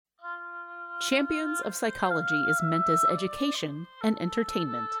Champions of Psychology is meant as education and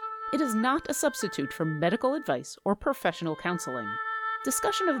entertainment. It is not a substitute for medical advice or professional counseling.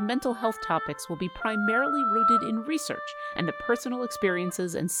 Discussion of mental health topics will be primarily rooted in research and the personal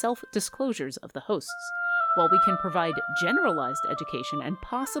experiences and self-disclosures of the hosts. While we can provide generalized education and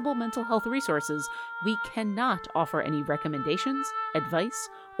possible mental health resources, we cannot offer any recommendations, advice,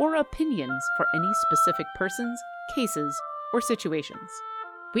 or opinions for any specific persons, cases, or situations.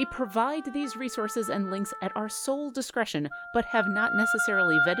 We provide these resources and links at our sole discretion, but have not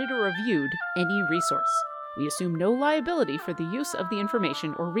necessarily vetted or reviewed any resource. We assume no liability for the use of the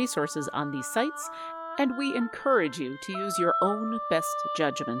information or resources on these sites, and we encourage you to use your own best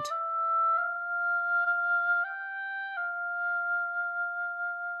judgment.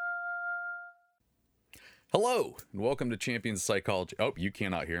 Hello, and welcome to Champions of Psychology. Oh, you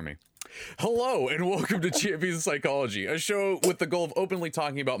cannot hear me. Hello, and welcome to Champions of Psychology, a show with the goal of openly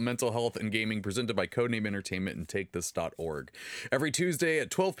talking about mental health and gaming, presented by Codename Entertainment and TakeThis.org. Every Tuesday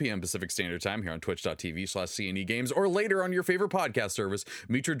at 12 p.m. Pacific Standard Time here on twitch.tv/CNE Games, or later on your favorite podcast service,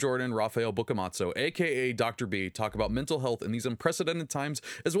 Mitra Jordan, Rafael Bucamazzo, aka Dr. B, talk about mental health in these unprecedented times,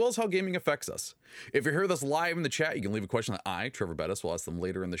 as well as how gaming affects us. If you hear this live in the chat, you can leave a question that I, Trevor Bettis, will ask them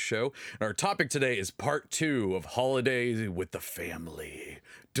later in the show. And our topic today is part 2 of Holidays with the Family.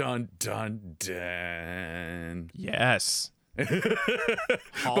 Dun, dun, dun. Yes.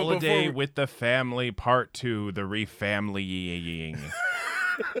 Holiday with the Family, part 2, the refamilying.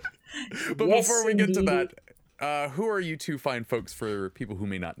 But Yes, before we get to indeed. that, who are you two fine folks for people who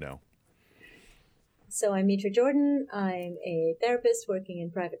may not know? So I'm Mitra Jordan. I'm a therapist working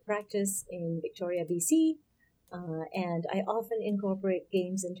in private practice in Victoria, BC. And I often incorporate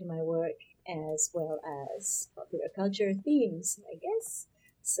games into my work as well as popular culture themes, I guess.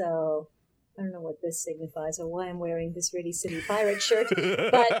 So I don't know what this signifies or why I'm wearing this really silly pirate shirt,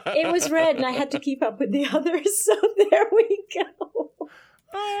 but it was red and I had to keep up with the others. So there we go.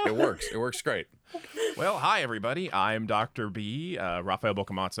 It works. It works great. Well, hi, everybody. I'm Dr. B, Rafael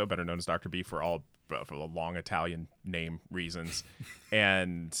Bucamazzo, better known as Dr. B for the long Italian name reasons.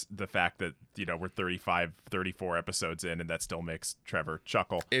 And the fact that, we're 34 episodes in, and that still makes Trevor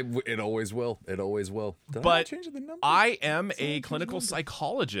chuckle. It always will. It always will. But I am a clinical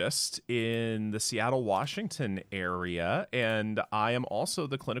psychologist in the Seattle, Washington area, and I am also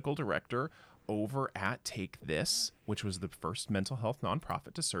the clinical director over at Take This, which was the first mental health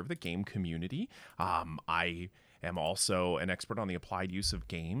nonprofit to serve the game community. I am also an expert on the applied use of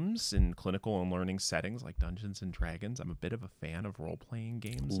games in clinical and learning settings like Dungeons and Dragons. I'm a bit of a fan of role-playing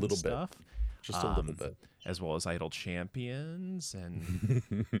games and stuff. Just a little bit. As well as Idle Champions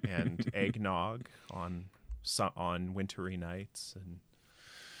and and eggnog on wintry nights and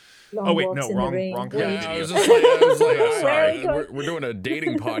Long walks in the wrong rain. kind of Yeah, I video. was like, sorry. Where are we We're doing a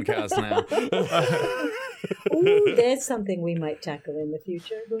dating podcast now. Ooh, there's something we might tackle in the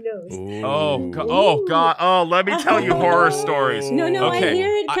future. Who knows? Oh God! Let me tell you horror stories. No, Okay. I hear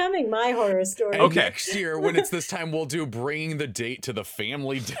it coming. My horror story. And Okay. next year, when it's this time, we'll do bringing the date to the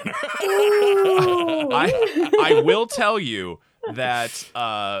family dinner. Ooh. I will tell you that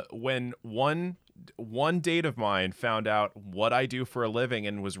when one date of mine found out what I do for a living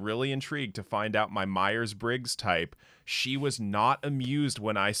and was really intrigued to find out my Myers-Briggs type, she was not amused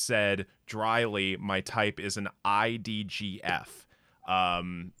when I said dryly my type is an IDGF.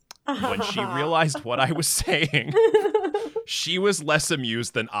 When she realized what I was saying, she was less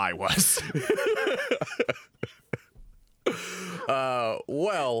amused than I was.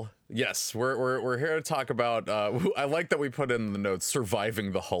 Well, yes, we're here to talk about. I like that we put in the notes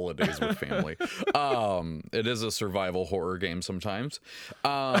surviving the holidays with family. It is a survival horror game sometimes.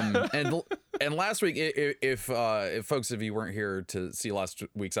 And last week, if folks, if you weren't here to see last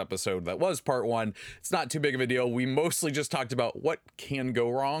week's episode, that was part 1. It's not too big of a deal. We mostly just talked about what can go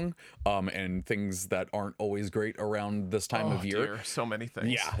wrong, and things that aren't always great around this time of year. Dear, so many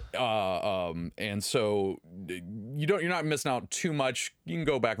things. Yeah. And so you're not missing out too much. You can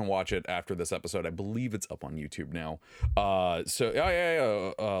go back and watch it after this episode. I believe it's up on YouTube now.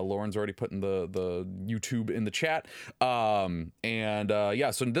 Lauren's already putting the YouTube in the chat.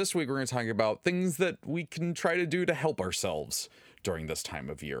 So this week we're going to talk about things that we can try to do to help ourselves during this time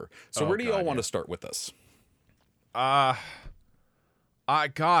of year. So where do you all want to start with this?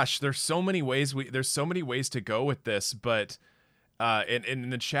 Gosh, there's so many ways to go with this, but in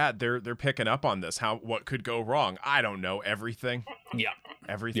the chat they're picking up on this. What could go wrong? I don't know. Everything. Yeah.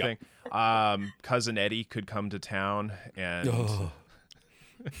 Everything. Cousin Eddie could come to town and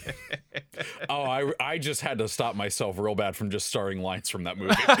I just had to stop myself real bad from just starring lines from that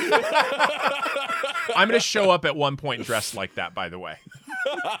movie. I'm going to show up at one point dressed like that, by the way.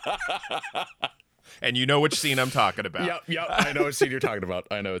 And you know which scene I'm talking about. Yep. I know what scene you're talking about.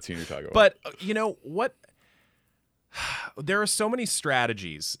 But you know what? There are so many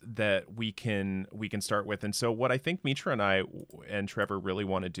strategies that we can start with, and so what I think Mitra and I and Trevor really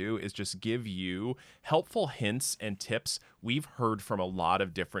want to do is just give you helpful hints and tips we've heard from a lot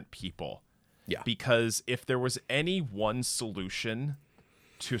of different people. Yeah. Because if there was any one solution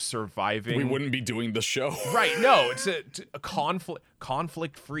to surviving, we wouldn't be doing the show. Right? No, it's a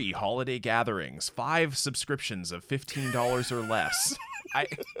conflict-free holiday gatherings, 5 subscriptions of $15 or less.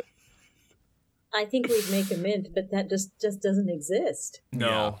 I think we'd make a mint, but that just doesn't exist.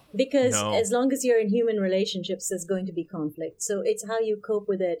 No. Because as long as you're in human relationships, there's going to be conflict. So it's how you cope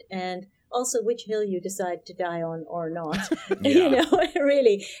with it, and also which hill you decide to die on or not. You know,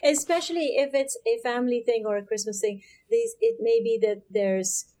 really. Especially if it's a family thing or a Christmas thing. It may be that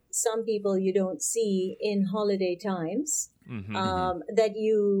there's some people you don't see in holiday times, that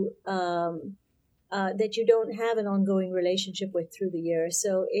you don't have an ongoing relationship with through the year.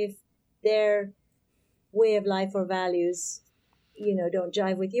 So if their way of life or values, don't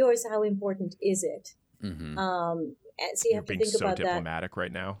jive with yours, how important is it? So you have to think about that. You're being so diplomatic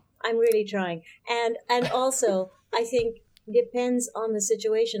right now. I'm really trying. And also, I think depends on the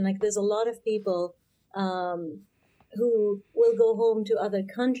situation. Like, there's a lot of people who will go home to other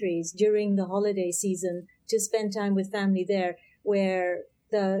countries during the holiday season to spend time with family there, where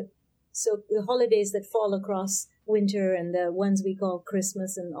the holidays that fall across winter and the ones we call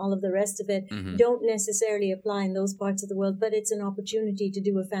Christmas and all of the rest of it don't necessarily apply in those parts of the world, but it's an opportunity to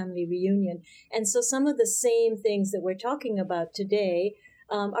do a family reunion. And so some of the same things that we're talking about today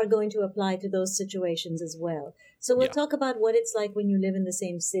are going to apply to those situations as well. So we'll talk about what it's like when you live in the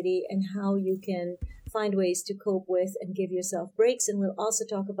same city and how you can find ways to cope with and give yourself breaks. And we'll also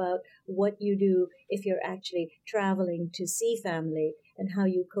talk about what you do if you're actually traveling to see family and how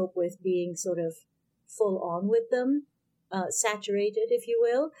you cope with being sort of full on with them, saturated, if you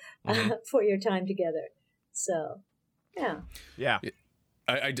will, for your time together. So, yeah.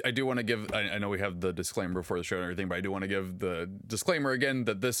 I do want to give, I know we have the disclaimer before the show and everything, but I do want to give the disclaimer again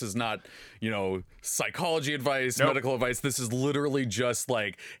that this is not, psychology advice, medical advice. This is literally just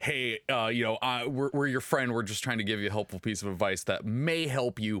like, hey, we're your friend. We're just trying to give you a helpful piece of advice that may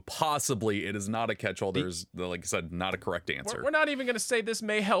help you. Possibly. It is not a catch-all. There's, like I said, not a correct answer. We're not even going to say this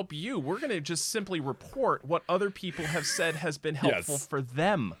may help you. We're going to just simply report what other people have said has been helpful for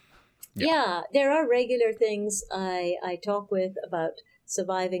them. Yeah, there are regular things I talk with about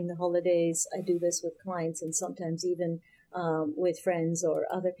surviving the holidays. I do this with clients and sometimes even with friends or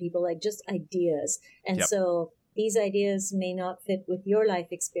other people, like just ideas. And so these ideas may not fit with your life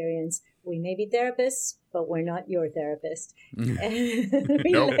experience. We may be therapists, but we're not your therapist. We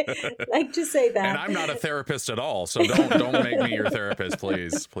like to say that. And I'm not a therapist at all, so don't make me your therapist,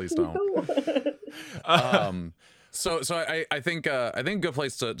 please. Please don't. So I think a good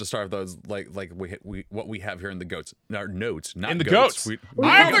place to start with those like we what we have here in the our notes, not in the goats. We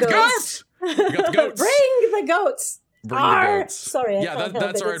have the goats. We got the goats. Bring the goats. Bring the goats. Sorry,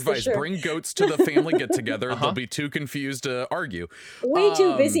 that's our advice. Bring goats to the family get together. They'll be too confused to argue. Way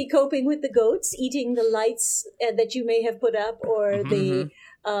too busy coping with the goats, eating the lights that you may have put up, or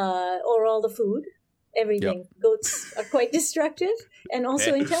or all the food. Everything. Goats are quite destructive and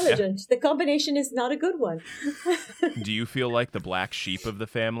also intelligent. The combination is not a good one. Do you feel like the black sheep of the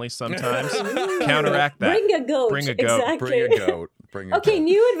family sometimes? Counteract that. Bring a goat. Bring a goat. Exactly. Bring a goat. Okay,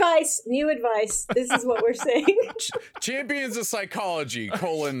 new advice. This is what we're saying. Champions of Psychology,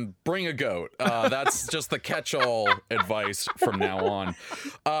 bring a goat. That's just the catch-all advice from now on.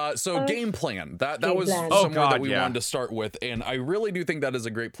 So game plan. That was somewhere that we wanted to start with. And I really do think that is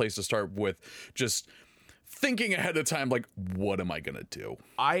a great place to start with, just thinking ahead of time, like, what am I going to do?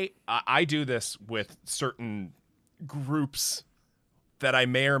 I do this with certain groups that I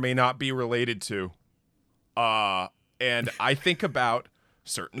may or may not be related to. And I think about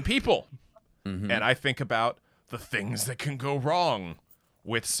certain people, and I think about the things that can go wrong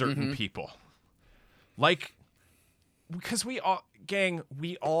with certain people. Like, because we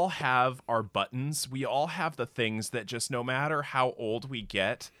all have our buttons. We all have the things that just, no matter how old we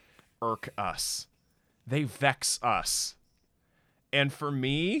get, irk us. They vex us. And for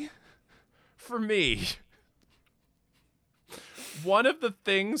me, one of the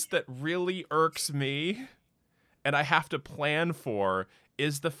things that really irks me and I have to plan for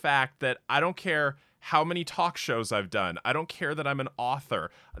is the fact that I don't care how many talk shows I've done. I don't care that I'm an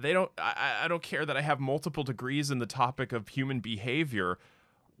author. I don't care that I have multiple degrees in the topic of human behavior.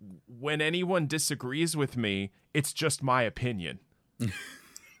 When anyone disagrees with me, it's just my opinion.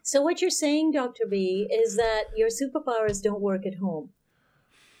 So what you're saying, Dr. B, is that your superpowers don't work at home.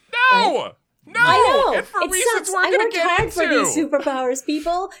 No! No! I know. And for It reasons sucks. we're I going to worked get hard into. for these superpowers,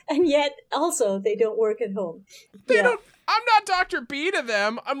 people, and yet also they don't work at home. They don't. I'm not Dr. B to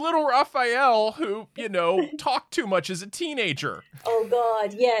them. I'm little Raphael who, talked too much as a teenager. Oh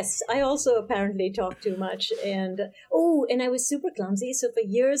God, yes. I also apparently talk too much, and I was super clumsy. So for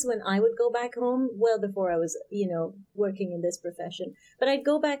years, when I would go back home, well before I was, working in this profession, but I'd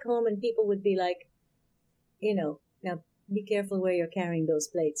go back home and people would be like, now be careful where you're carrying those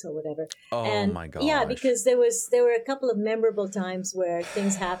plates or whatever. Oh my gosh. Yeah, because there were a couple of memorable times where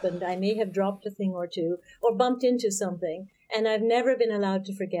things happened. I may have dropped a thing or two or bumped into something, and I've never been allowed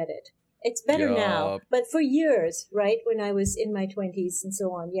to forget it. It's better now, but for years, right, when I was in my 20s and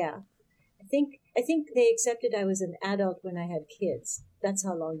so on, yeah. I think they accepted I was an adult when I had kids. That's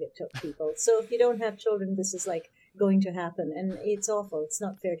how long it took people. So if you don't have children, this is like going to happen, and it's awful. It's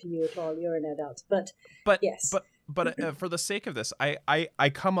not fair to you at all. You're an adult, but yes. But for the sake of this, I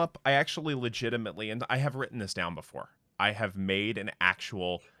actually legitimately, and I have written this down before, I have made an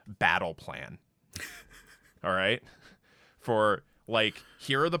actual battle plan. All right? For, like,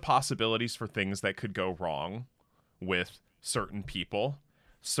 here are the possibilities for things that could go wrong with certain people,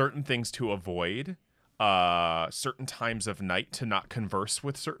 certain things to avoid, certain times of night to not converse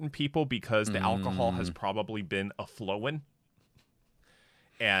with certain people because the alcohol has probably been a-flowing.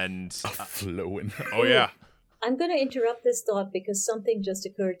 And... flowing. Oh, yeah. I'm going to interrupt this thought because something just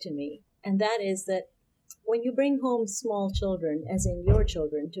occurred to me, and that is that when you bring home small children, as in your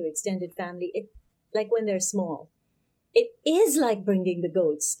children, to extended family, like when they're small, it is like bringing the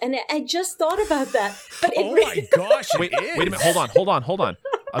goats. And I just thought about that. But Oh my gosh! Wait a minute! Hold on!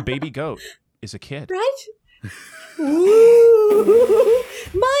 A baby goat is a kid, right? Ooh,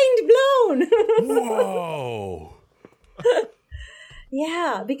 mind blown! Whoa!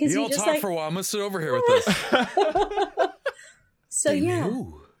 Yeah, because You you all just talk like for a while. I'm gonna sit over here with this. so They yeah.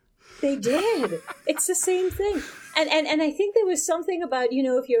 knew. They did. It's the same thing. And I think there was something about,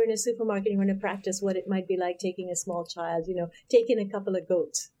 if you're in a supermarket and you're going to practice what it might be like taking a small child, taking a couple of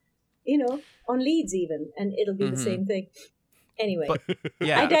goats, on leads even, and it'll be the same thing. Anyway,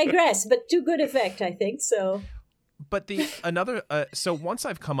 yeah. I digress, but to good effect, I think, so. But so once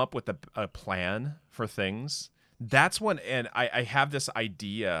I've come up with a plan for things, that's when, and I have this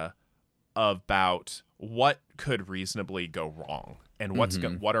idea about what could reasonably go wrong and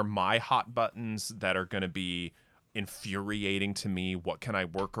what are my hot buttons that are going to be infuriating to me. What can I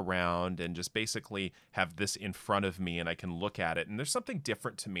work around and just basically have this in front of me and I can look at it. And there's something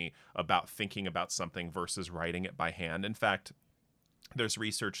different to me about thinking about something versus writing it by hand. In fact, there's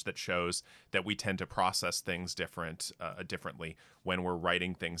research that shows that we tend to process things differently when we're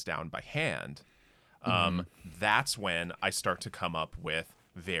writing things down by hand. That's when I start to come up with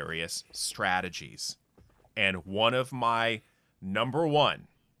various strategies. And one of my number one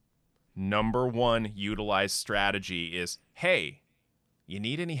utilized strategy is, hey, you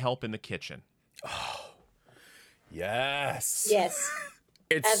need any help in the kitchen? Oh, yes. Yes.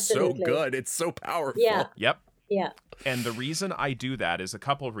 It's Absolutely. so good. It's so powerful. Yeah. Yep. Yeah. And the reason I do that is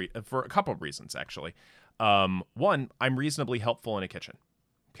for a couple of reasons, actually. One, I'm reasonably helpful in a kitchen.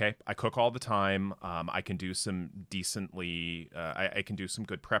 Okay, I cook all the time. I can do some I can do some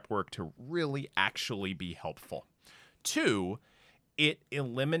good prep work to really actually be helpful. Two, it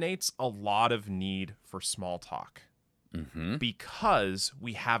eliminates a lot of need for small talk because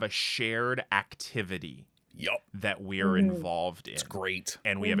we have a shared activity that we are involved in. It's great.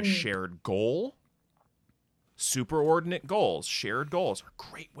 And we have a shared goal. Superordinate goals, shared goals are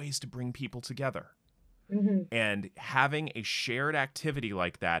great ways to bring people together. And having a shared activity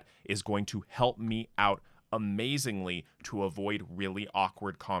like that is going to help me out amazingly to avoid really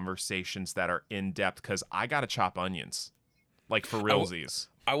awkward conversations that are in depth because I got to chop onions, like for realsies.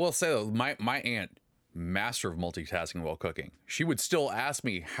 I will say though, my aunt, master of multitasking while cooking, she would still ask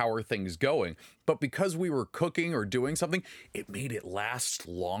me how are things going, but because we were cooking or doing something, it made it last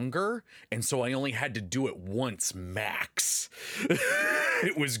longer, and so I only had to do it once max.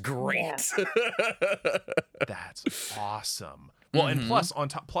 It was great. Yeah. That's awesome. Well, and plus on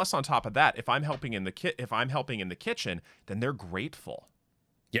top of that, if I'm helping in the kitchen, then they're grateful.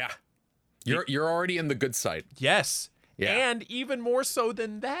 Yeah, you're already in the good side. Yes. Yeah. And even more so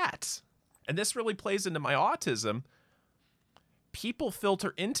than that. And this really plays into my autism. People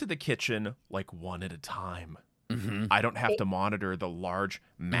filter into the kitchen like one at a time. I don't have to monitor the large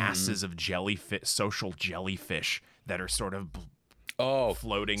masses of social jellyfish that are sort of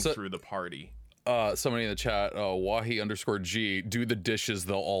floating through the party. Somebody in the chat, Wahi_G, do the dishes.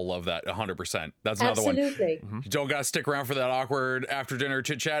 They'll all love that. 100%. That's another one. Absolutely. You don't got to stick around for that awkward after dinner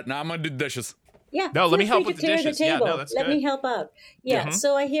chit chat. Now I'm going to do the dishes. Yeah. No, let me feel help free with to the clear dishes. the Yeah, table. no, that's Let good. me help out. Yeah. Mhm.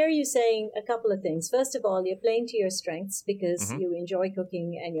 So I hear you saying a couple of things. First of all, you're playing to your strengths because Mhm. you enjoy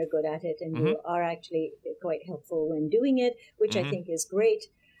cooking and you're good at it, and Mhm. you are actually quite helpful when doing it, which I Mhm. think is great.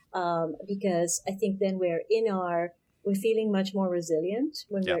 Because I think then we're feeling much more resilient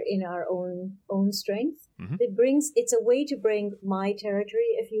when Yeah. we're in our own strength. Mhm. It's a way to bring my territory,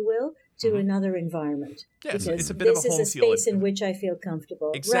 if you will, to Mhm. another environment. Yeah, Because it's a bit of this a is home a field. space in which I feel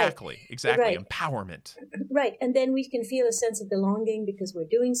comfortable. Exactly. Right. Empowerment. Right. And then we can feel a sense of belonging because we're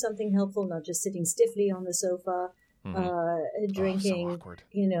doing something helpful, not just sitting stiffly on the sofa, Mhm. drinking, So awkward.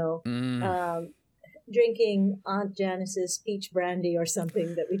 drinking Aunt Janice's peach brandy or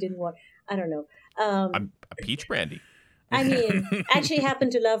something that we didn't want. I don't know. I'm a peach brandy. I mean, actually happen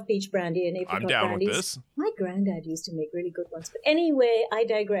to love peach brandy and apricot I'm down brandies. with this. My granddad used to make really good ones. But anyway, I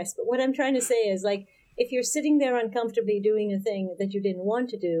digress. But what I'm trying to say is, like, if you're sitting there uncomfortably doing a thing that you didn't want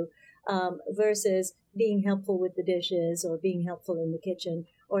to do, versus being helpful with the dishes or being helpful in the kitchen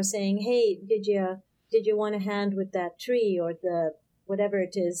or saying, hey, did you want a hand with that tree or the whatever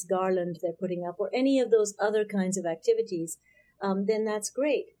it is, garland they're putting up or any of those other kinds of activities, then that's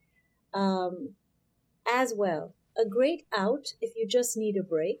great. As well, a great out, if you just need a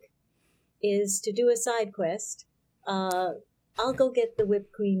break, is to do a side quest. I'll go get the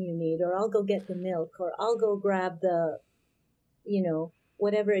whipped cream you need, or I'll go get the milk, or I'll go grab the,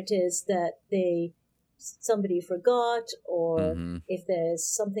 whatever it is that somebody forgot, or if there's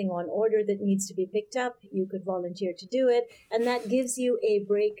something on order that needs to be picked up, you could volunteer to do it. And that gives you a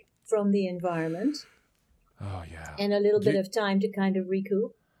break from the environment. Oh, yeah. And a little bit of time to kind of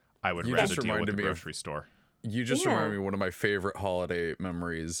recoup. I would You rather just deal with reminded the me of- grocery store. You just Yeah. reminded me of one of my favorite holiday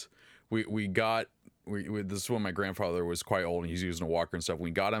memories. We this is when my grandfather was quite old and he's using a walker and stuff.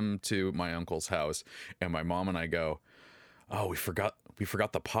 We got him to my uncle's house and my mom and I go, oh, we forgot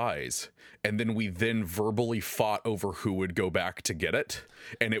the pies. And then we verbally fought over who would go back to get it.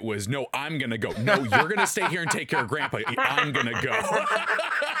 And it was, no, I'm going to go. No, you're going to stay here and take care of grandpa. I'm going to go.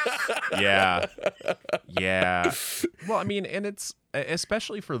 Yeah. Yeah. Well, I mean, and it's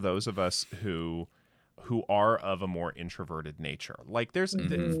especially for those of us who are of a more introverted nature. Like there's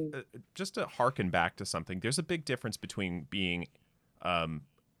just to harken back to something, there's a big difference between being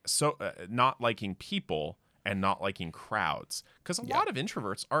not liking people and not liking crowds, because a lot of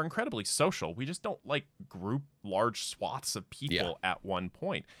introverts are incredibly social. We just don't like group large swaths of people at one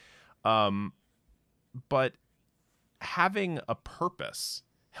point. But having a purpose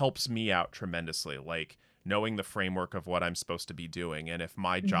helps me out tremendously, like knowing the framework of what I'm supposed to be doing. And if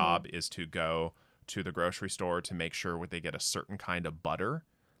my job is to go to the grocery store to make sure they get a certain kind of butter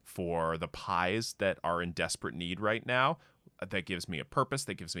for the pies that are in desperate need right now, that gives me a purpose,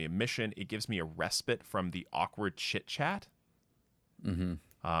 that gives me a mission, it gives me a respite from the awkward chit chat.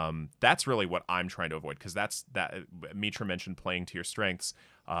 That's really what I'm trying to avoid, because Mitra mentioned playing to your strengths.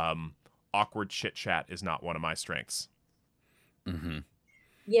 Awkward chit chat is not one of my strengths.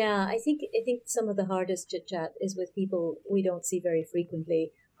 Yeah, I think some of the hardest chit chat is with people we don't see very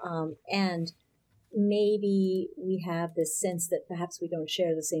frequently, and maybe we have this sense that perhaps we don't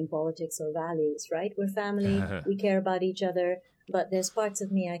share the same politics or values, right? We're family, we care about each other, but there's parts of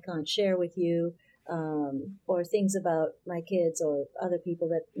me I can't share with you, or things about my kids or other people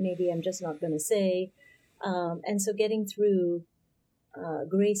that maybe I'm just not going to say. And so getting through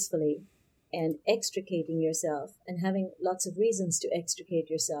gracefully and extricating yourself and having lots of reasons to extricate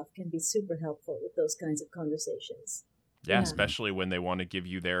yourself can be super helpful with those kinds of conversations. Yeah, especially when they want to give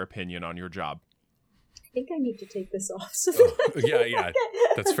you their opinion on your job. I think I need to take this off. So Yeah.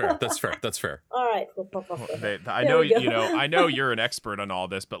 That's fair. All right, we'll pop off. I know you're an expert on all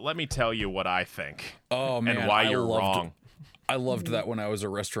this, but let me tell you what I think. Oh man, and why you're wrong. I loved that when I was a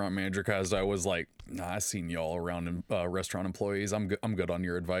restaurant manager, because I was like, nah, I seen y'all around restaurant employees. I'm good on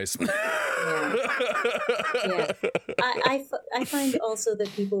your advice. Yeah. I find also that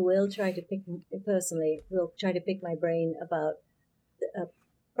people will try to pick my brain about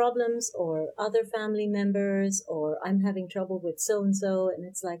problems or other family members, or I'm having trouble with so-and-so, and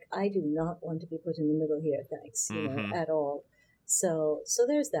it's like, I do not want to be put in the middle here, thanks, at all. So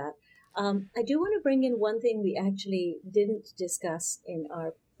there's that. I do want to bring in one thing we actually didn't discuss in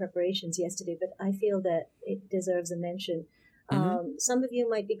our preparations yesterday, but I feel that it deserves a mention. Some of you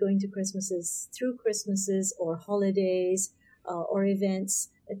might be going to Christmases or holidays or events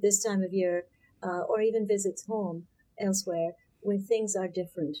at this time of year, or even visits home elsewhere, where things are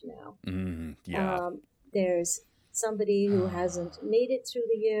different now. There's somebody who hasn't made it through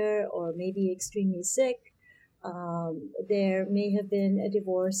the year, or maybe extremely sick. There may have been a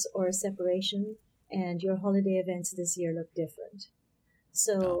divorce or a separation, and your holiday events this year look different.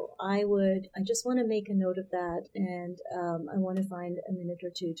 So I just want to make a note of that, and I want to find a minute or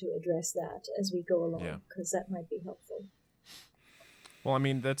two to address that as we go along, because that might be helpful. Well,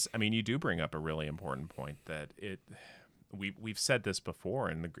 you do bring up a really important point that we've said this before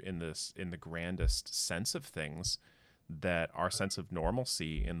in the grandest sense of things, that our sense of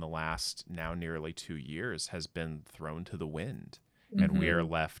normalcy in the last now nearly 2 years has been thrown to the wind, and we are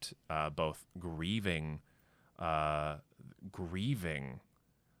left both grieving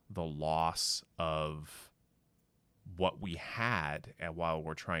the loss of what we had, and while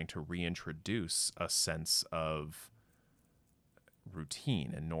we're trying to reintroduce a sense of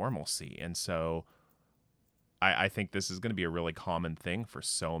routine and normalcy. And so I think this is going to be a really common thing for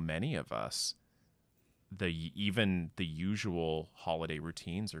so many of us. Even the usual holiday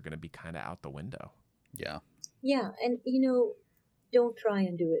routines are going to be kind of out the window. Yeah. Yeah. And, don't try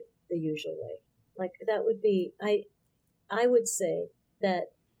and do it the usual way. Like, that would be, I would say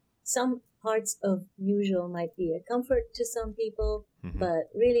that some parts of usual might be a comfort to some people, but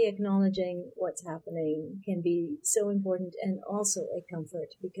really acknowledging what's happening can be so important, and also a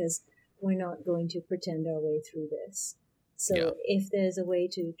comfort, because we're not going to pretend our way through this. So if there's a way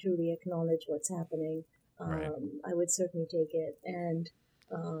to truly acknowledge what's happening, I would certainly take it. And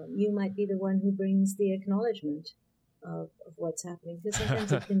you might be the one who brings the acknowledgement of what's happening, because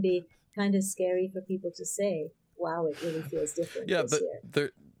sometimes it can be kind of scary for people to say, wow, it really feels different this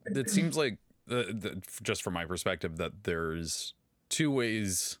year. It seems like, just from my perspective, that there's two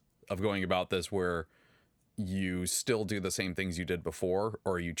ways of going about this, where you still do the same things you did before,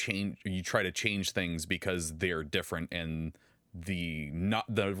 or you try to change things because they're different, and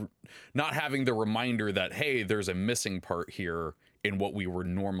not having the reminder that, hey, there's a missing part here in what we were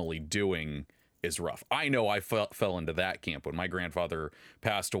normally doing is rough. I know I fell into that camp when my grandfather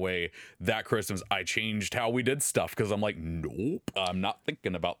passed away that Christmas. I changed how we did stuff because I'm like, nope, I'm not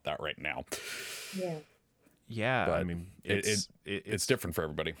thinking about that right now. Yeah. But I mean, it's different for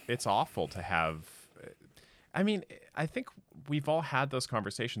everybody. It's awful to have. I mean, I think we've all had those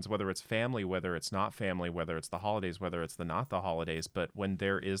conversations, whether it's family, whether it's not family, whether it's the holidays, whether it's not the holidays. But when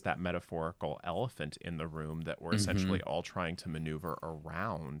there is that metaphorical elephant in the room that we're essentially all trying to maneuver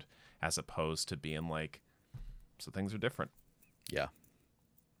around, as opposed to being like, so things are different. Yeah.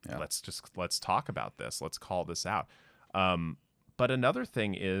 Let's talk about this. Let's call this out. But another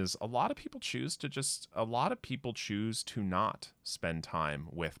thing is, a lot of people choose to not spend time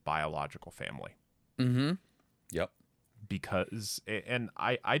with biological family. Yep. Because, and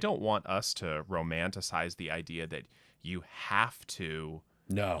I don't want us to romanticize the idea that you have to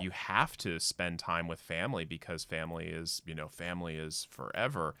spend time with family because family is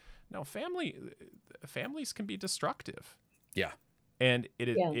forever. No, families can be destructive. Yeah. And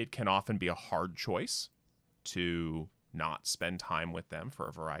it can often be a hard choice to not spend time with them for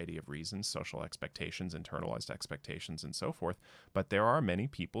a variety of reasons, social expectations, internalized expectations, and so forth. But there are many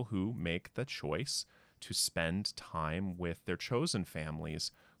people who make the choice to spend time with their chosen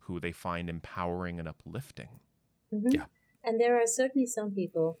families who they find empowering and uplifting. Yeah. And there are certainly some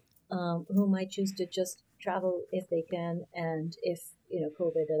people who might choose to just travel if they can, and if,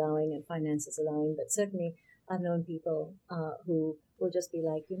 COVID allowing and finances allowing. But certainly I've known people who will just be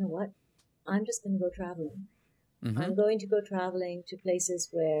like, you know what, I'm just going to go traveling. I'm going to go traveling to places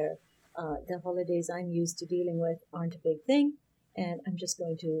where the holidays I'm used to dealing with aren't a big thing, and I'm just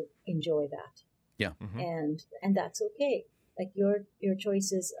going to enjoy that. Yeah. And that's okay. Like, your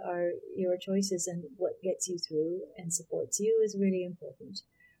choices are your choices, and what gets you through and supports you is really important.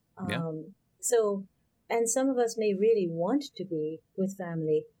 So, and some of us may really want to be with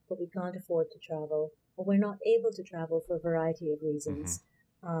family, but we can't afford to travel, or we're not able to travel for a variety of reasons.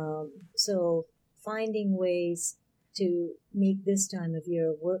 So finding ways to make this time of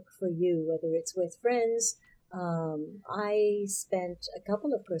year work for you, whether it's with friends. I spent a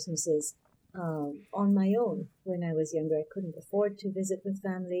couple of Christmases on my own when I was younger. I couldn't afford to visit with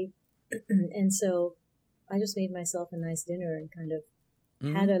family. And so I just made myself a nice dinner and kind of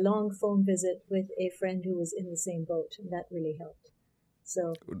had a long phone visit with a friend who was in the same boat, and that really helped.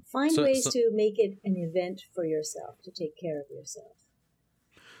 So find ways to make it an event for yourself, to take care of yourself.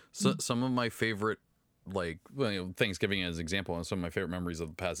 So some of my favorite, Thanksgiving as an example, and some of my favorite memories of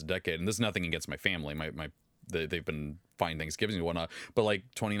the past decade, and this is nothing against my family, they've been fine Thanksgivings and whatnot, but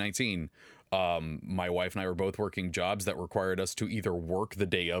 2019, my wife and I were both working jobs that required us to either work the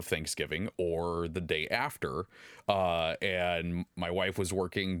day of Thanksgiving or the day after. And my wife was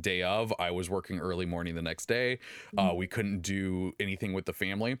working day of, I was working early morning the next day. We couldn't do anything with the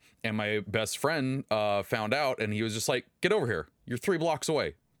family. And my best friend found out, and he was just like, get over here. You're 3 blocks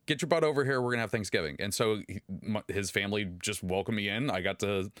away. get your butt over here. We're gonna have Thanksgiving. And so his family just welcomed me in. I got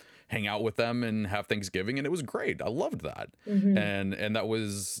to hang out with them and have Thanksgiving, and it was great. I loved that. And that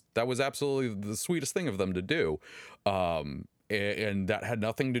was absolutely the sweetest thing of them to do. And that had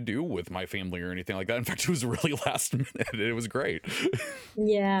nothing to do with my family or anything like that. In fact, it was really last minute. It was great.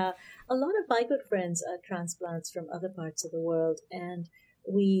 Yeah. A lot of my good friends are transplants from other parts of the world, and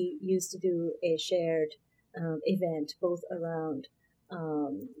we used to do a shared event both around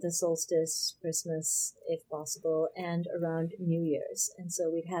the solstice, Christmas, if possible, and around New Year's. And so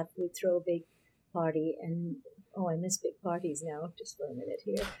we'd throw a big party, and I miss big parties now, just for a minute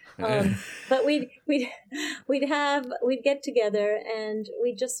here. But we'd get together and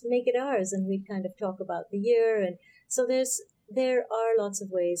we'd just make it ours, and we'd kind of talk about the year. And so there are lots of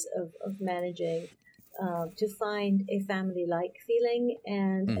ways of managing to find a family-like feeling.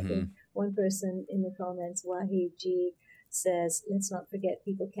 And I think one person in the comments, Wahid G, says, let's not forget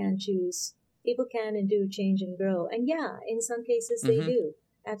people can choose. People can and do change and grow. And yeah, in some cases they do.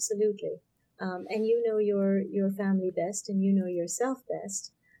 Absolutely. And you know your family best, and you know yourself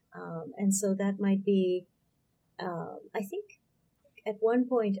best. And so that might be, I think at one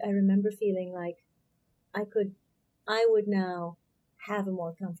point I remember feeling like I would now have a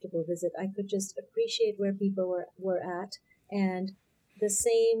more comfortable visit. I could just appreciate where people were at, and the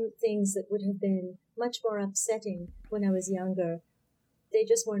same things that would have been much more upsetting when I was younger, they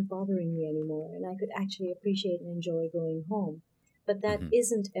just weren't bothering me anymore, and I could actually appreciate and enjoy going home. But that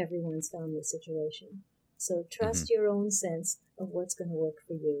isn't everyone's family situation. So trust your own sense of what's going to work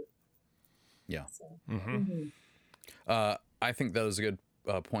for you. Yeah. So, I think that is a good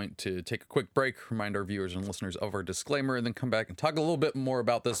point to take a quick break, remind our viewers and listeners of our disclaimer, and then come back and talk a little bit more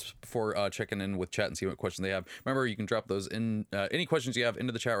about this before checking in with chat and see what questions they have. Remember, you can drop those in, any questions you have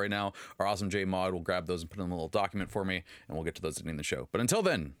into the chat right now. Our awesome J Mod will grab those and put in a little document for me, and we'll get to those at the end of the show. But until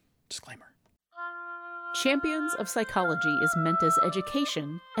then, disclaimer. Champions of Psychology is meant as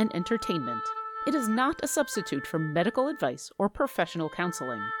education and entertainment. It is not a substitute for medical advice or professional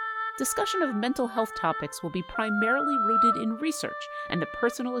counseling. Discussion of mental health topics will be primarily rooted in research and the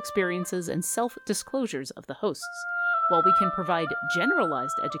personal experiences and self-disclosures of the hosts. While we can provide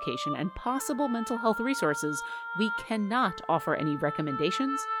generalized education and possible mental health resources, we cannot offer any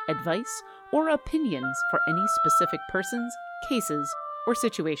recommendations, advice, or opinions for any specific persons, cases, or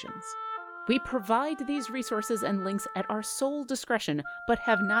situations. We provide these resources and links at our sole discretion, but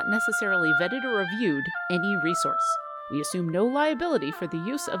have not necessarily vetted or reviewed any resource. We assume no liability for the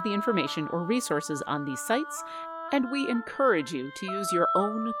use of the information or resources on these sites, and we encourage you to use your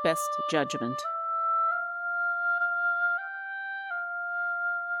own best judgment.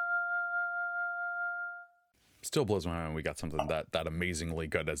 Still blows my mind we got something that amazingly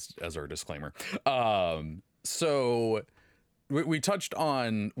good as our disclaimer. So we touched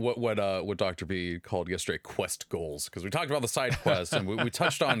on what Dr. B called yesterday quest goals, because we talked about the side quests, and we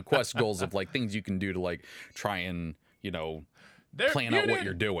touched on quest goals of like things you can do to like try and plan out what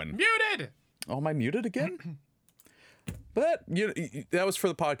you're doing. Muted. Oh, am I muted again? But that was for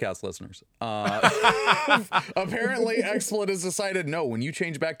the podcast listeners. Apparently, XSplit has decided, no, when you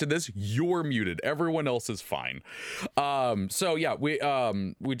change back to this, you're muted. Everyone else is fine. So yeah,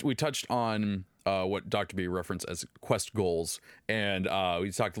 we touched on what Dr. B referenced as quest goals, and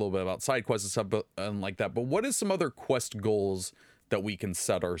we talked a little bit about side quests and stuff and like that. But what is some other quest goals that we can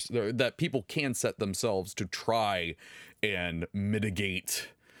set that people can set themselves to try and mitigate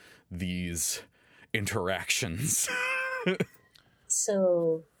these interactions?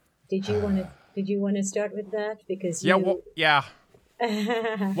 So, did you want to start with that? Because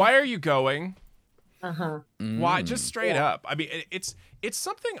Why are you going? Why? Just straight Yeah. up. I mean, it's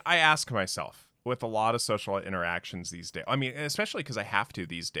something I ask myself with a lot of social interactions these days. I mean, especially because I have to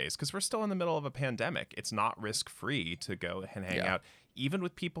these days, because we're still in the middle of a pandemic. It's not risk-free to go and hang out. Even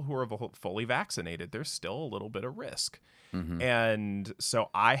with people who are fully vaccinated, there's still a little bit of risk. And so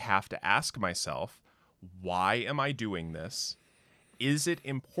I have to ask myself, why am I doing this? Is it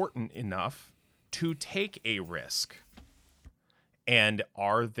important enough to take a risk? And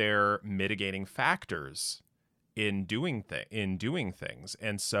are there mitigating factors in doing things?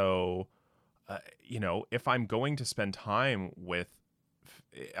 And so, if I'm going to spend time with,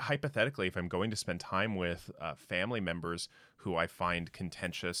 hypothetically, if I'm going to spend time with family members who I find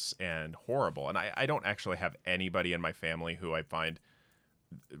contentious and horrible, and I don't actually have anybody in my family who I find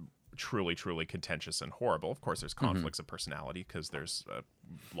truly, truly contentious and horrible. Of course, there's conflicts of personality because there's a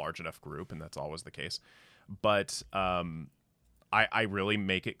large enough group, and that's always the case. But I really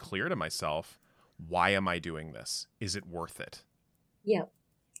make it clear to myself, why am I doing this? Is it worth it? Yeah.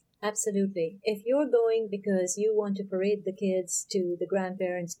 Absolutely. If you're going because you want to parade the kids to the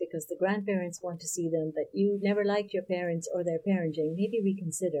grandparents because the grandparents want to see them, but you never liked your parents or their parenting, maybe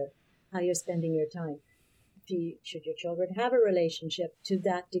reconsider how you're spending your time. Should your children have a relationship to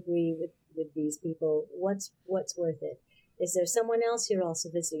that degree with these people? What's worth it? Is there someone else you're also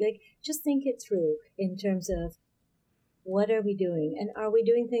visiting? Like, just think it through in terms of what are we doing? And are we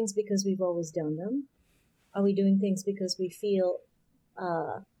doing things because we've always done them? Are we doing things because we feel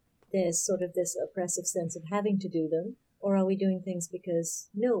there's sort of this oppressive sense of having to do them? Or are we doing things because,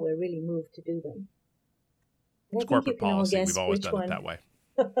 no, we're really moved to do them? It's corporate policy. We've always done it that way.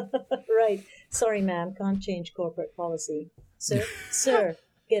 Right. Sorry, ma'am. Can't change corporate policy. Sir,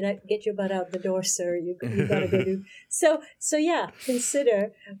 get your butt out the door, sir. You gotta go do. So yeah,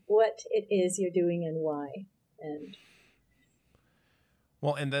 consider what it is you're doing and why.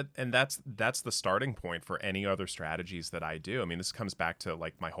 Well, and that's the starting point for any other strategies that I do. I mean, this comes back to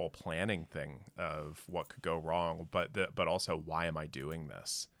like my whole planning thing of what could go wrong, but also why am I doing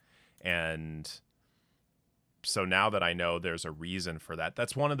this? And so now that I know there's a reason for that,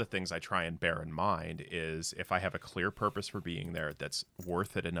 that's one of the things I try and bear in mind is if I have a clear purpose for being there that's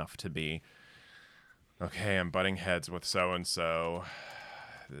worth it enough to be, okay, I'm butting heads with so-and-so.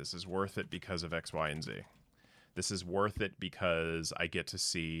 This is worth it because of X, Y, and Z. This is worth it because I get to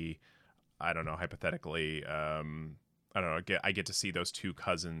see, I don't know, hypothetically, I get to see those two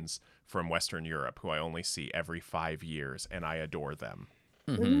cousins from Western Europe who I only see every 5 years, and I adore them.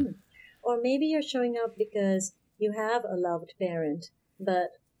 Mm-hmm. Or maybe you're showing up because you have a loved parent, but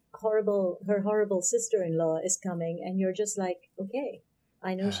her horrible sister-in-law is coming, and you're just like, okay,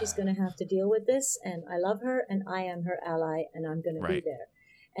 I know she's going to have to deal with this, and I love her, and I am her ally, and I'm going to be there.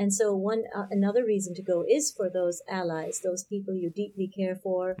 And so another reason to go is for those allies, those people you deeply care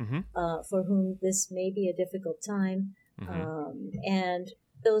for, for whom this may be a difficult time, and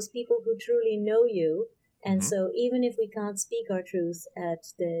those people who truly know you. And so even if we can't speak our truth at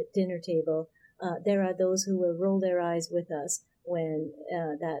the dinner table, there are those who will roll their eyes with us when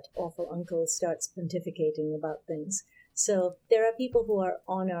that awful uncle starts pontificating about things. So there are people who are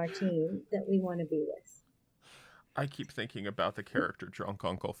on our team that we want to be with. I keep thinking about the character Drunk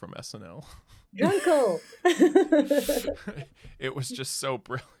Uncle from SNL. Drunkle! It was just so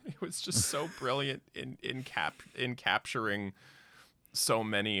brilliant. It was just so brilliant in capturing so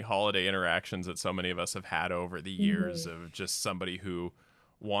many holiday interactions that so many of us have had over the years of just somebody who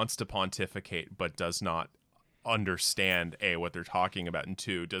wants to pontificate but does not understand A, what they're talking about, and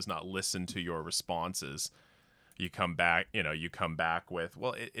 2, does not listen to your responses. You come back with,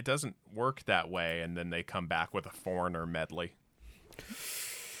 well, it doesn't work that way, and then they come back with a Foreigner medley.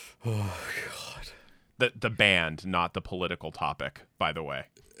 Oh God. The band, not the political topic, by the way.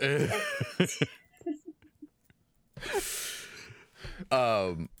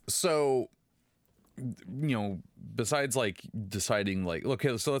 So, besides like deciding like,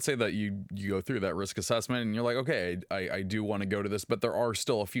 okay, so let's say that you go through that risk assessment and you're like, okay, I do want to go to this, but there are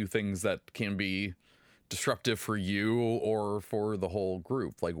still a few things that can be disruptive for you or for the whole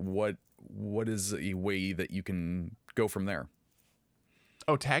group. Like what is a way that you can go from there?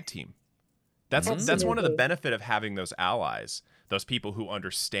 Oh, tag team. That's one of the benefit of having those allies, those people who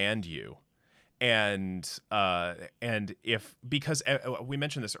understand you. And because we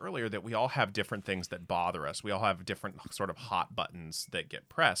mentioned this earlier, that we all have different things that bother us. We all have different sort of hot buttons that get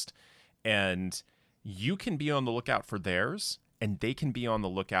pressed, and you can be on the lookout for theirs, and they can be on the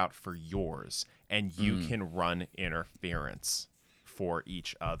lookout for yours, and you can run interference for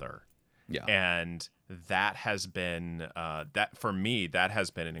each other. Yeah. And that has been for me, that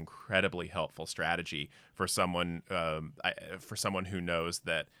has been an incredibly helpful strategy for someone who knows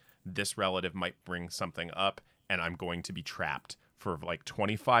that this relative might bring something up and I'm going to be trapped for like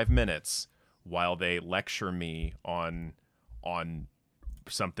 25 minutes while they lecture me on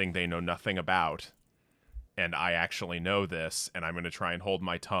something they know nothing about. And I actually know this, and I'm going to try and hold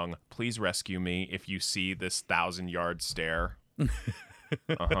my tongue. Please rescue me if you see this 1,000-yard stare.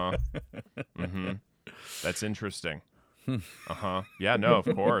 That's interesting. Yeah, no, of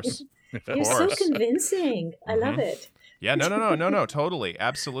course. You're so convincing. I love it. Yeah, no, totally.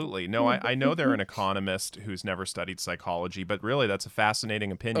 Absolutely. No, I know they're an economist who's never studied psychology, but really that's a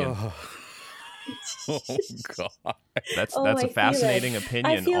fascinaning opinion. Oh God. That's a fascinating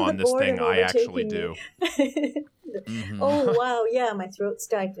opinion on this thing I actually do. Oh wow, yeah, my throat's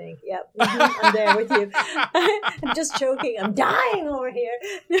tightening. Yep, I'm there with you. I'm just choking. I'm dying over here.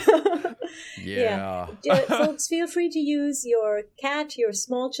 Yeah. Folks, feel free to use your cat, your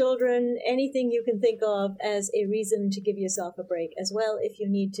small children, anything you can think of as a reason to give yourself a break as well if you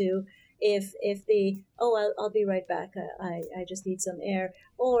need to. if the, oh, I'll be right back, I just need some air,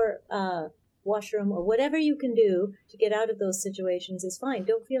 or washroom, or whatever you can do to get out of those situations is fine.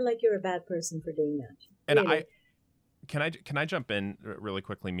 Don't feel like you're a bad person for doing that. And really. Can I jump in really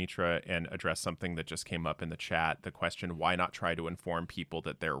quickly, Mitra, and address something that just came up in the chat? The question, why not try to inform people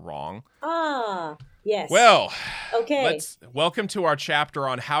that they're wrong? Ah, yes. Well, okay. Welcome to our chapter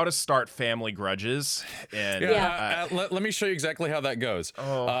on how to start family grudges. And let me show you exactly how that goes.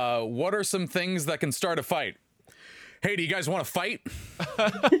 What are some things that can start a fight? Hey, do you guys want to fight?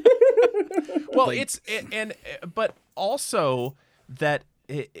 Well, but also that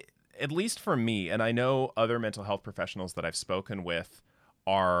at least for me, and I know other mental health professionals that I've spoken with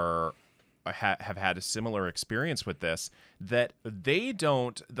have had a similar experience with this, that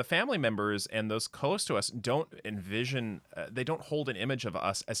the family members and those close to us don't envision, they don't hold an image of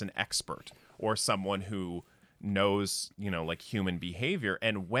us as an expert or someone who knows, like human behavior.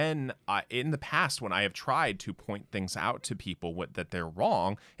 And when in the past, when I have tried to point things out to people that they're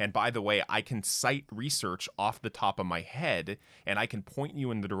wrong, and by the way, I can cite research off the top of my head, and I can point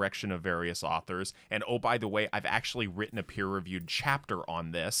you in the direction of various authors, and oh, by the way, I've actually written a peer-reviewed chapter on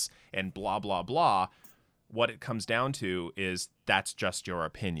this, and blah, blah, blah, what it comes down to is that's just your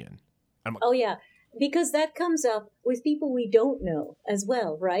opinion. Oh, yeah, because that comes up with people we don't know as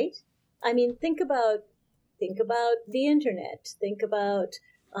well, right? I mean, think about the internet. Think about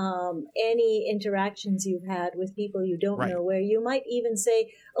any interactions you've had with people you don't know, where you might even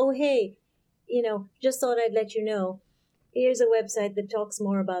say, oh, hey, just thought I'd let you know, here's a website that talks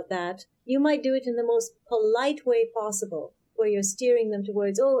more about that. You might do it in the most polite way possible, where you're steering them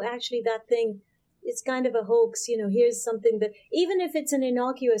towards, oh, actually that thing, it's kind of a hoax. Here's something that, even if it's an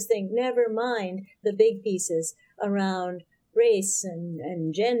innocuous thing, never mind the big pieces around race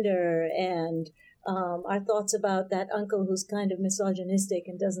and gender and our thoughts about that uncle who's kind of misogynistic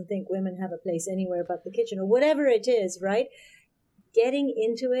and doesn't think women have a place anywhere but the kitchen, or whatever it is, right? Getting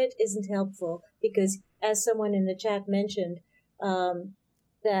into it isn't helpful because, as someone in the chat mentioned,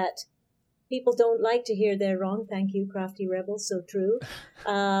 that people don't like to hear they're wrong. Thank you, Crafty Rebel. So true.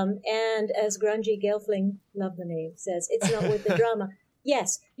 And as Grungy Gelfling, love the name, says, it's not worth the drama.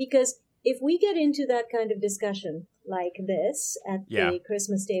 Yes, because if we get into that kind of discussion like this at the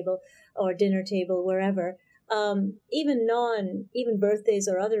Christmas table or dinner table, wherever, even birthdays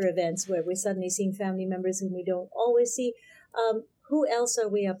or other events where we're suddenly seeing family members whom we don't always see, who else are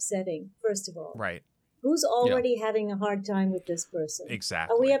we upsetting, first of all? Right. Who's already having a hard time with this person?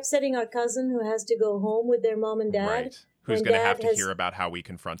 Exactly. Are we upsetting our cousin who has to go home with their mom and dad? Right. Who's going to have to hear about how we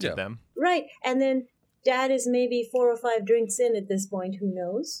confronted them? Right. And then dad is maybe 4 or 5 drinks in at this point, who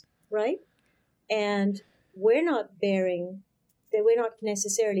knows, right? And we're not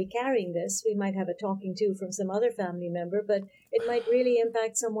necessarily carrying this. We might have a talking to from some other family member, but it might really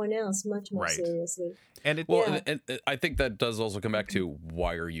impact someone else much more seriously. And and I think that does also come back to,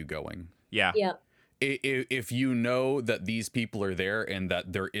 why are you going? Yeah. Yeah. If you know that these people are there and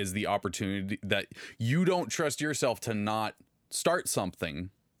that there is the opportunity, that you don't trust yourself to not start something,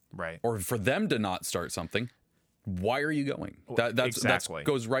 right, or for them to not start something, why are you going? That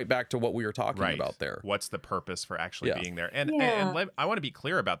goes right back to what we were talking about there. What's the purpose for actually being there? And I want to be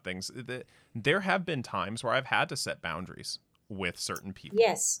clear about things. There have been times where I've had to set boundaries with certain people.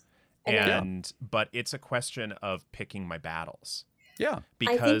 Yes. But it's a question of picking my battles. Yeah.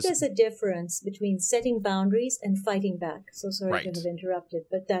 Because I think there's a difference between setting boundaries and fighting back. So sorry to have interrupted,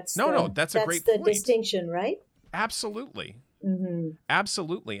 but that's that's a great point. Distinction, right? Absolutely. Mm-hmm.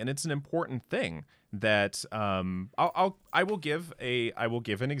 Absolutely. And it's an important thing that I will give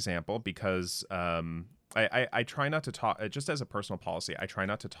an example, because I try not to talk, just as a personal policy, I try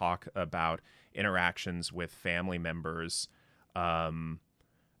not to talk about interactions with family members,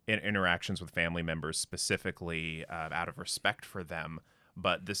 specifically out of respect for them.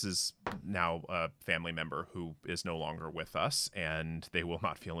 But this is now a family member who is no longer with us, and they will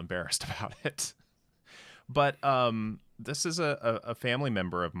not feel embarrassed about it. But this is a family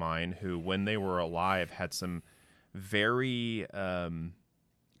member of mine who, when they were alive, had some very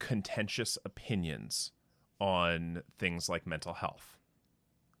contentious opinions on things like mental health.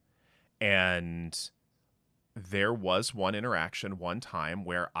 And there was one interaction one time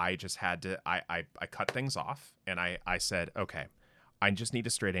where I just had to, I cut things off, and I said, okay, I just need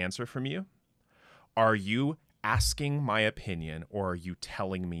a straight answer from you. Are you asking my opinion, or are you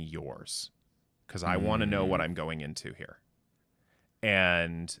telling me yours? Because I want to know what I'm going into here.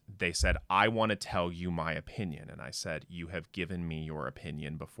 And they said, I want to tell you my opinion. And I said, you have given me your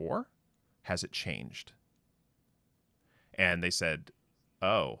opinion before. Has it changed? And they said,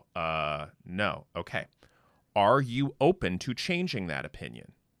 oh, no. Okay. Are you open to changing that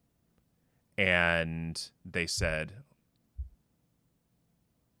opinion? And they said,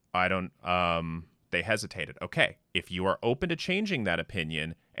 they hesitated. Okay, if you are open to changing that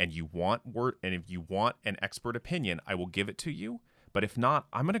opinion and if you want an expert opinion, I will give it to you. But if not,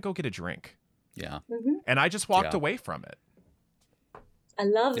 I'm going to go get a drink. Yeah. Mm-hmm. And I just walked Yeah. away from it. I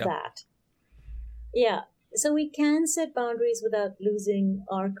love Yeah. that. Yeah. So we can set boundaries without losing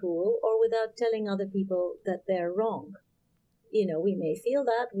our cool or without telling other people that they're wrong. We may feel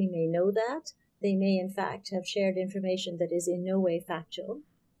that, we may know that. They may, in fact, have shared information that is in no way factual.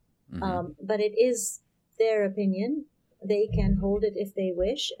 Mhm. But it is their opinion. They can hold it if they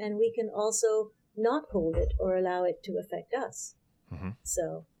wish, and we can also not hold it or allow it to affect us. Mhm.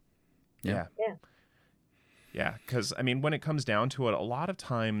 So, Yeah. Yeah. Yeah, because I mean, when it comes down to it, a lot of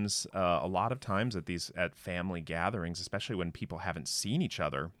times at family gatherings, especially when people haven't seen each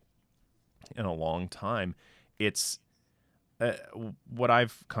other in a long time, it's what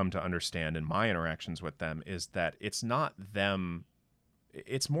I've come to understand in my interactions with them is that it's not them.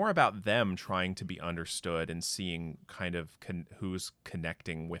 It's more about them trying to be understood and seeing kind of who's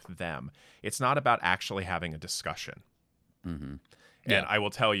connecting with them. It's not about actually having a discussion. Mhm. And I will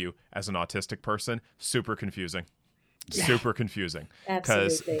tell you, as an autistic person, super confusing. Super confusing.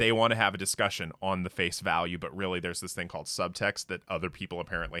 Because Absolutely. they want to have a discussion on the face value, but really there's this thing called subtext that other people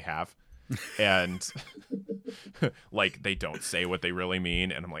apparently have. And like they don't say what they really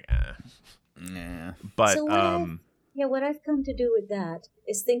mean. And I'm like, Yeah. But So what I've come to do with that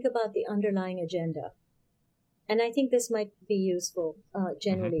is think about the underlying agenda. And I think this might be useful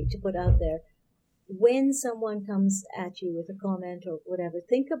generally to put out there. When someone comes at you with a comment or whatever,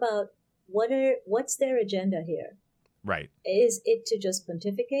 think about what's their agenda here. right. Is it to just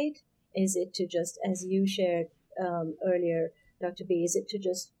pontificate? Is it to just, as you shared earlier, Dr. B, is it to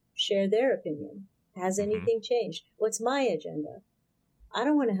just share their opinion? Has anything changed? What's my agenda? I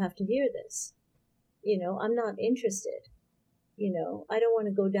don't want to have to hear this. I'm not interested. I don't want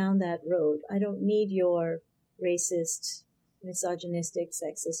to go down that road. I don't need your racist, misogynistic,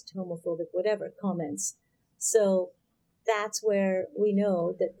 sexist, homophobic, whatever comments. So that's where we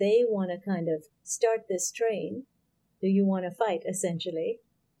know that they want to kind of start this train. Do you want to fight, essentially?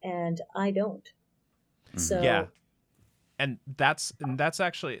 And I don't. So Yeah. And that's been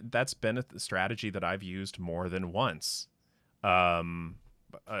a strategy that I've used more than once.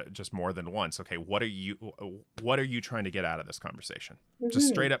 Just more than once. Okay, what are you trying to get out of this conversation? Just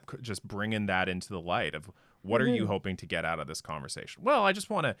straight up, just bringing that into the light of what are you hoping to get out of this conversation? Well, I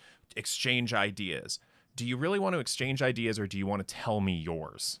just want to exchange ideas. Do you really want to exchange ideas, or do you want to tell me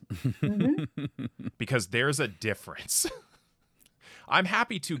yours? Because there's a difference. I'm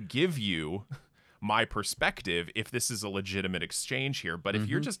happy to give you my perspective if this is a legitimate exchange here, but if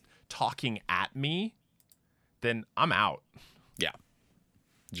you're just talking at me, then I'm out. Yeah.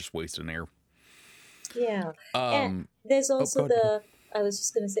 Just wasting air. Yeah. And there's also I was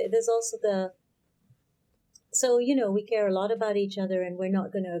just going to say, there's also so, we care a lot about each other and we're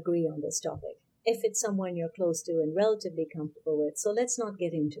not going to agree on this topic if it's someone you're close to and relatively comfortable with. So let's not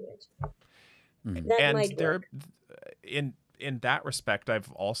get into it. That might work. In that respect,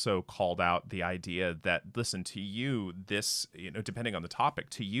 I've also called out the idea that, listen, to you, this, depending on the topic,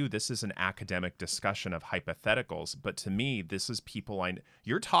 to you, this is an academic discussion of hypotheticals. But to me, this is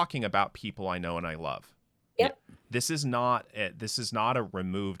you're talking about people I know and I love. Yep. This is not a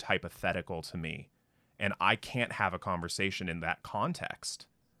removed hypothetical to me. And I can't have a conversation in that context.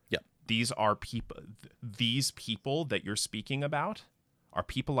 Yep. These people that you're speaking about are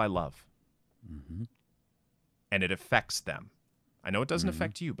people I love. Mm-hmm. And it affects them. I know it doesn't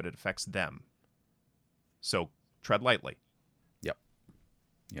affect you, but it affects them. So tread lightly. Yep.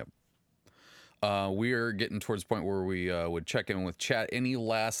 We are getting towards the point where we would check in with chat. Any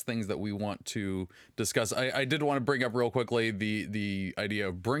last things that we want to discuss? I did want to bring up real quickly the idea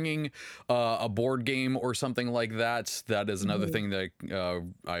of bringing a board game or something like that. That is another thing that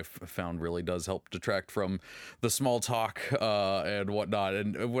I've found really does help detract from the small talk and whatnot.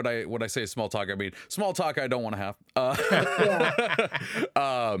 And when I say small talk, I mean small talk I don't want to have.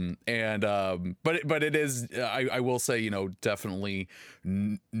 But it is. I will say, definitely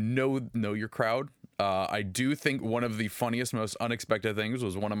know your crowd. I do think one of the funniest, most unexpected things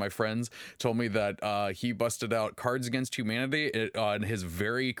was one of my friends told me that he busted out Cards Against Humanity in his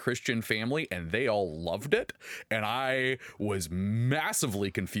very Christian family, and they all loved it. And I was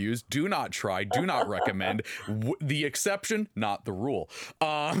massively confused. Do not try. Do not recommend. The exception, not the rule.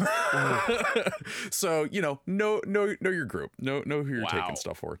 So know your group. Know who you're taking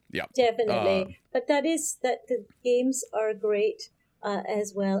stuff for. Yeah, definitely. But that the games are great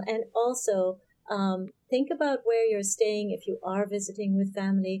as well, and also. Think about where you're staying if you are visiting with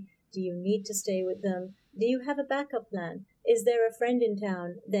family. Do you need to stay with them? Do you have a backup plan? Is there a friend in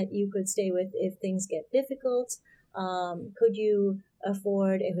town that you could stay with if things get difficult? Could you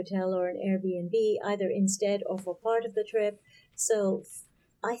afford a hotel or an Airbnb either instead or for part of the trip? So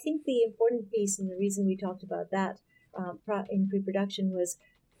I think the important piece, and the reason we talked about that in pre-production, was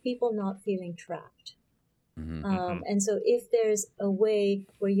people not feeling trapped. And so if there's a way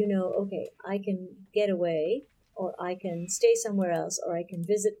where okay, I can get away, or I can stay somewhere else, or I can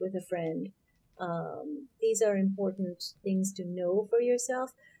visit with a friend, these are important things to know for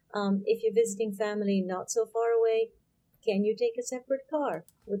yourself. If you're visiting family not so far away, can you take a separate car?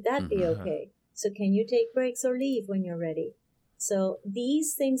 Would that be okay? So can you take breaks or leave when you're ready? So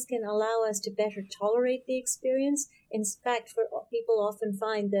these things can allow us to better tolerate the experience. In fact, people often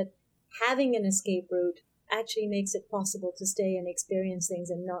find that having an escape route actually makes it possible to stay and experience things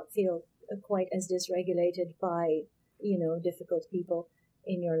and not feel quite as dysregulated by, difficult people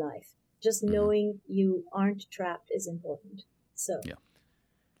in your life. Just knowing you aren't trapped is important. So yeah.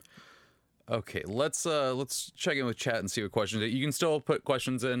 Okay, let's check in with chat and see what questions. You can still put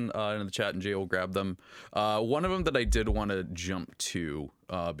questions in the chat, and Jay will grab them. One of them that I did want to jump to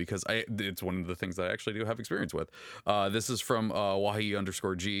because it's one of the things that I actually do have experience with. This is from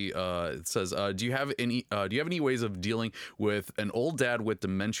Wahi_G. It says, do you have any ways of dealing with an old dad with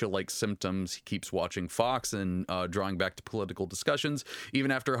dementia-like symptoms? He keeps watching Fox and drawing back to political discussions.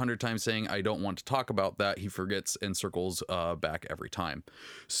 Even after 100 times saying I don't want to talk about that, he forgets and circles back every time.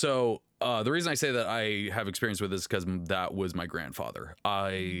 So the reason I say that I have experience with this is because that was my grandfather.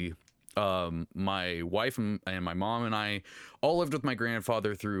 My wife and my mom and I all lived with my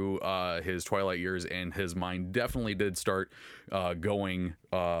grandfather through his twilight years, and his mind definitely did start going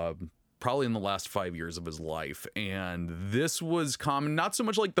probably in the last 5 years of his life. And this was common, not so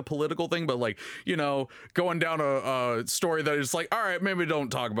much like the political thing, but like, going down a story that is like, all right, maybe don't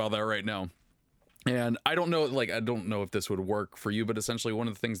talk about that right now. And I don't know if this would work for you, but essentially one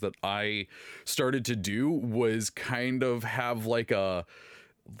of the things that I started to do was kind of have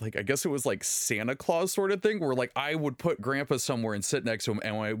I guess it was like Santa Claus sort of thing, where like I would put Grandpa somewhere and sit next to him,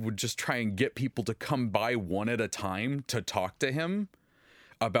 and I would just try and get people to come by one at a time to talk to him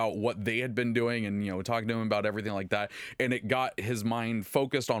about what they had been doing, and talking to him about everything like that. And it got his mind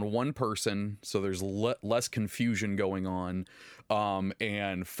focused on one person, so there's less confusion going on,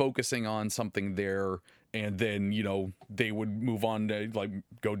 and focusing on something there. And then they would move on to like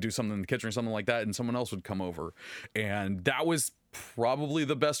go do something in the kitchen or something like that, and someone else would come over. And that was probably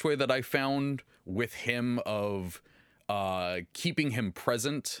the best way that I found with him of keeping him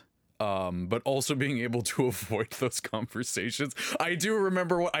present, but also being able to avoid those conversations. I don't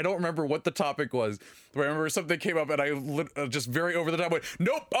remember what the topic was, but I remember something came up, and I just very over the top went,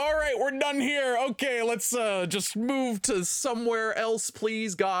 nope, all right, we're done here. Okay, let's just move to somewhere else,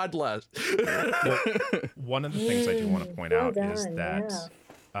 please. God bless. One of the things I do want to point out is that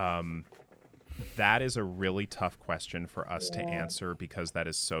that is a really tough question for us to answer, because that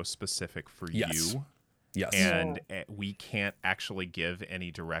is so specific for you. Yes. And we can't actually give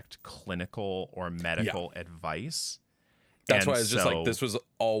any direct clinical or medical advice. That's why I was just like, this was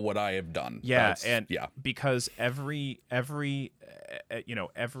all what I have done. Yeah. Because every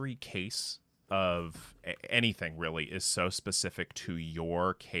case of anything really is so specific to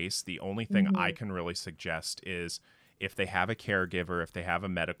your case. The only thing I can really suggest is, if they have a caregiver, if they have a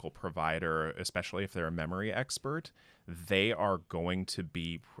medical provider, especially if they're a memory expert, they are going to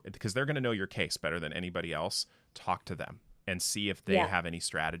be, because they're going to know your case better than anybody else, talk to them and see if they have any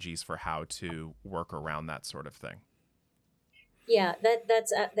strategies for how to work around that sort of thing. Yeah,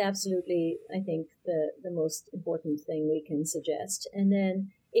 that's absolutely, I think, the most important thing we can suggest. And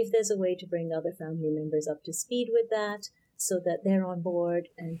then if there's a way to bring other family members up to speed with that, so that they're on board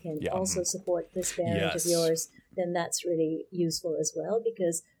and can also support this parent of yours, then that's really useful as well,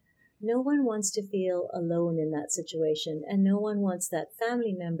 because no one wants to feel alone in that situation, and no one wants that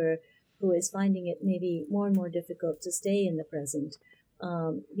family member who is finding it maybe more and more difficult to stay in the present.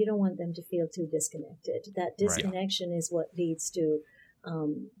 You don't want them to feel too disconnected. That disconnection is what leads to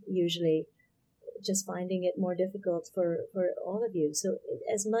usually just finding it more difficult for all of you. So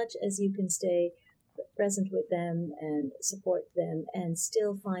as much as you can stay present with them and support them and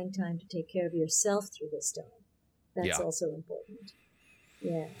still find time to take care of yourself through this time, that's also important.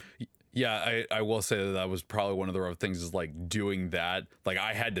 I will say that was probably one of the rough things, is like doing that. Like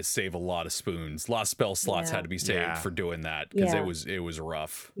I had to save a lot of spoons, a lot of spell slots had to be saved for doing that, because it was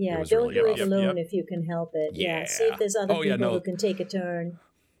rough. Yeah, it was don't really do rough. it alone if you can help it. See if there's other people who can take a turn.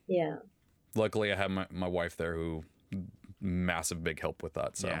 Luckily I have my wife there, who massive big help with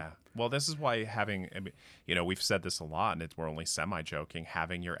that. So Well, this is why having, I mean, you know, we've said this a lot, and we're only semi-joking.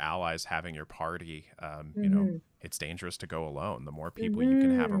 Having your allies, having your party, you know, it's dangerous to go alone. The more people you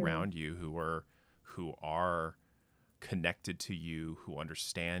can have around you who are connected to you, who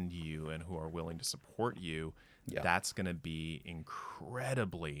understand you, and who are willing to support you, that's going to be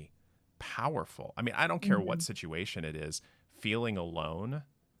incredibly powerful. I mean, I don't care what situation it is. Feeling alone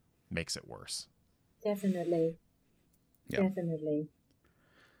makes it worse. Definitely. Yeah. Definitely.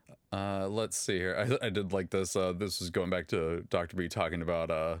 Let's see here. I did like this. This is going back to Dr. B talking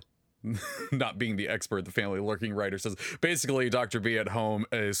about not being the expert. The family lurking writer says, basically, Dr. B at home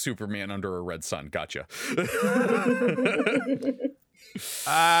is Superman under a red sun. Gotcha.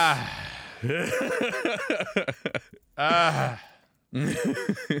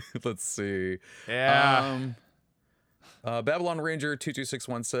 Let's see. Yeah. Babylon Ranger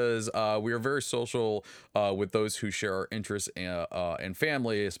 2261 says, we are very social with those who share our interests and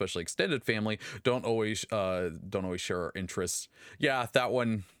family, especially extended family. Don't always share our interests. Yeah, that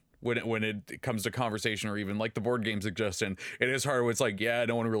one. When it comes to conversation or even like the board game suggestion, it is hard. It's like, yeah,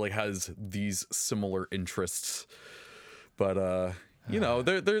 no one really has these similar interests, but you know,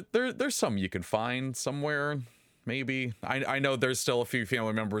 there's some you can find somewhere. Maybe I know there's still a few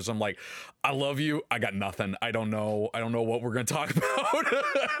family members. I'm like, I love you. I got nothing. I don't know what we're gonna talk about.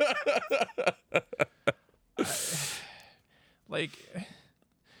 Like,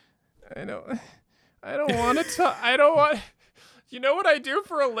 I don't want to talk. I don't want. You know what I do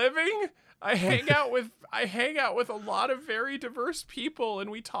for a living? I hang out with a lot of very diverse people, and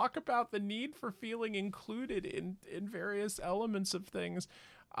we talk about the need for feeling included in various elements of things.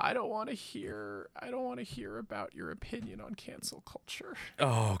 I don't want to hear about your opinion on cancel culture.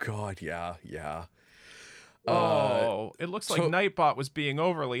 Oh God, yeah. It looks like Nightbot was being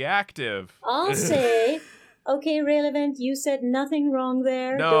overly active. I'll say, okay, Relevant, you said nothing wrong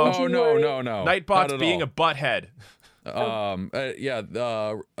there. No. Nightbot's being a butthead.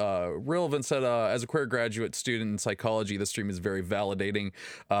 Relevant said, as a queer graduate student in psychology, this stream is very validating.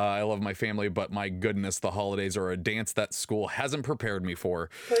 I love my family, but my goodness, the holidays are a dance that school hasn't prepared me for.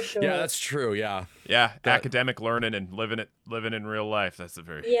 For sure. Yeah, that's true. Yeah, academic learning and living in real life. That's a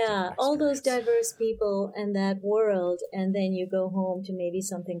very all those diverse people and that world, and then you go home to maybe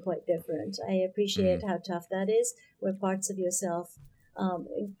something quite different. I appreciate how tough that is, where parts of yourself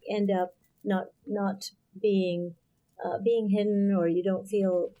end up not being hidden, or you don't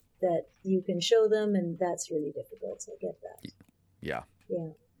feel that you can show them, and that's really difficult. So I get that. Yeah,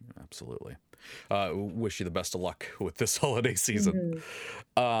 absolutely. Wish you the best of luck with this holiday season.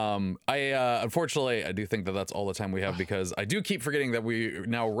 Unfortunately, I do think that that's all the time we have, because I do keep forgetting that we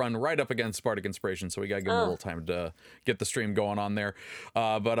now run right up against Spartic Inspiration, so we gotta give them a little time to get the stream going on there.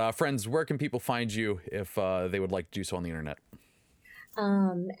 But friends, where can people find you if they would like to do so on the internet?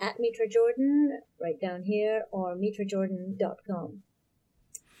 At Mitra Jordan, right down here, or mitrajordan.com.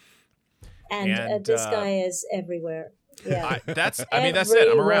 And this guy is everywhere. Yeah, that's it.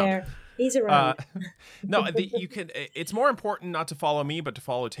 I'm around. He's around. You can. It's more important not to follow me, but to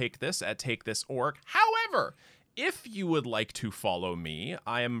follow Take This at TakeThis.org. However, if you would like to follow me,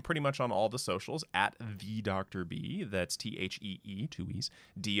 I am pretty much on all the socials at the Dr. B. That's THEE, 2 E's,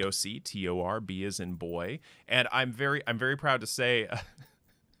 DOCTOR, as in boy. And I'm very proud to say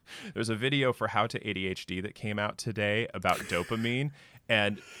there's a video for How to ADHD that came out today about dopamine,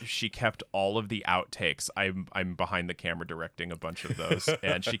 and she kept all of the outtakes. I'm behind the camera directing a bunch of those,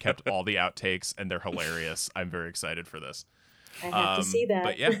 and she kept all the outtakes, and they're hilarious. I'm very excited for this. I have to see that.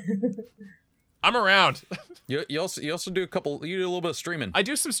 But yeah. I'm around. You also do a little bit of streaming. I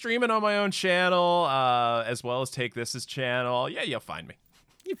do some streaming on my own channel, as well as Take This's channel. Yeah, you'll find me.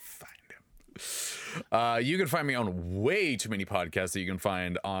 You find him. You can find me on way too many podcasts that you can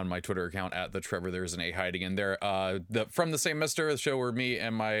find on my Twitter account at the Trevor. There's an A hiding in there. From the Same Mister, the show where me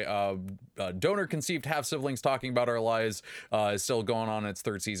and my donor-conceived half-siblings talking about our lives is still going on its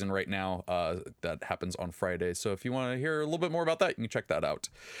third season right now. That happens on Friday. So if you want to hear a little bit more about that, you can check that out.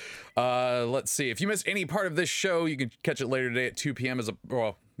 Let's see. If you missed any part of this show, you can catch it later today at 2 p.m.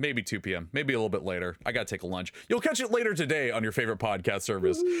 Maybe 2 p.m., maybe a little bit later. I gotta take a lunch. You'll catch it later today on your favorite podcast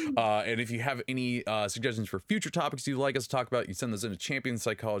service. And if you have any suggestions for future topics you'd like us to talk about, you send those into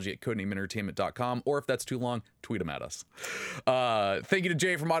championspsychology@codenameentertainment.com, or if that's too long, tweet them at us. Thank you to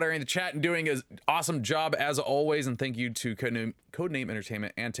Jay for moderating the chat and doing an awesome job as always, and thank you to Codename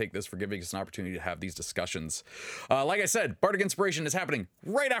Entertainment and Take This for giving us an opportunity to have these discussions. Like I said, Bardic Inspiration is happening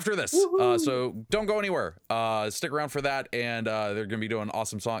right after this, so don't go anywhere. Stick around for that, and they're gonna be doing an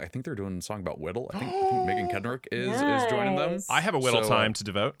awesome song. I think they're doing a song about Whittle. I think Megan Kendrick is joining them. I have a Whittle time to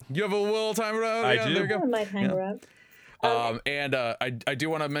devote. You have a Whittle time to devote? I do. There you go. I might hang around. And I do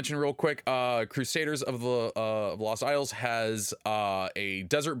want to mention real quick, Crusaders of the Lost Isles has a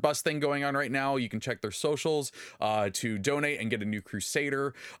desert bus thing going on right now. You can check their socials to donate and get a new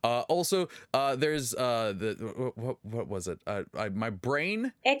Crusader. Also, there's what was it? My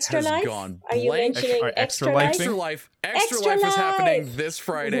brain Extra has Life? gone Are you blank. mentioning Extra Life? Extra Life. Extra Extra Life is happening Life! this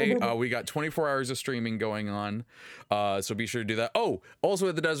Friday. We got 24 hours of streaming going on, so be sure to do that. Oh, also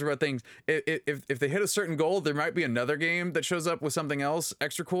with the Desert Bus things, if they hit a certain goal, there might be another game that shows up with something else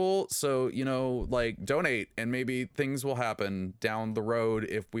extra cool. So, you know, like donate and maybe things will happen down the road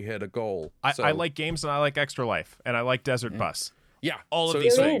if we hit a goal. I like games and I like Extra Life and I like Desert Bus. Yeah, All so, of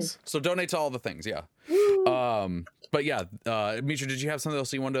these so- things. So donate to all the things. Yeah. But yeah, Mitra, did you have something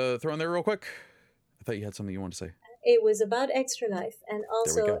else you wanted to throw in there real quick? I thought you had something you wanted to say. It was about Extra Life, and There we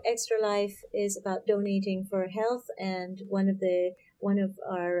also go. Extra Life is about donating for health. And one of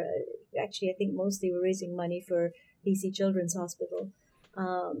our actually, I think mostly we're raising money for BC Children's Hospital,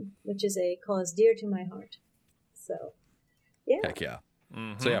 which is a cause dear to my heart. So, yeah. Heck yeah.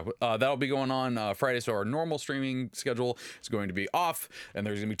 So yeah, that'll be going on Friday. So our normal streaming schedule is going to be off, and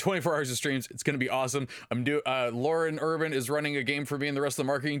there's gonna be 24 hours of streams. It's gonna be awesome. Lauren Urban is running a game for me and the rest of the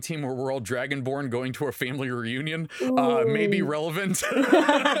marketing team where we're all Dragonborn going to a family reunion. Maybe relevant.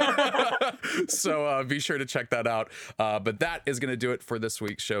 So be sure to check that out. But that is gonna do it for this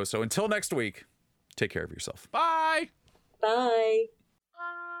week's show. So until next week, take care of yourself. Bye. Bye.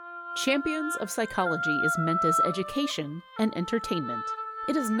 Champions of Psychology is meant as education and entertainment.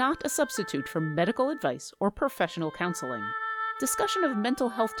 It is not a substitute for medical advice or professional counseling. Discussion of mental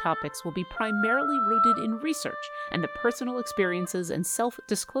health topics will be primarily rooted in research and the personal experiences and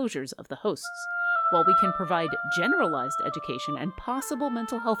self-disclosures of the hosts. While we can provide generalized education and possible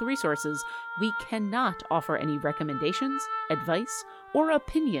mental health resources, we cannot offer any recommendations, advice, or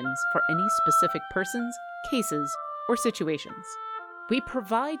opinions for any specific persons, cases, or situations. We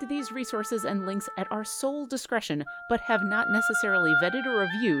provide these resources and links at our sole discretion, but have not necessarily vetted or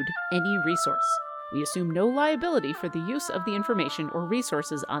reviewed any resource. We assume no liability for the use of the information or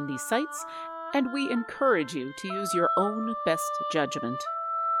resources on these sites, and we encourage you to use your own best judgment.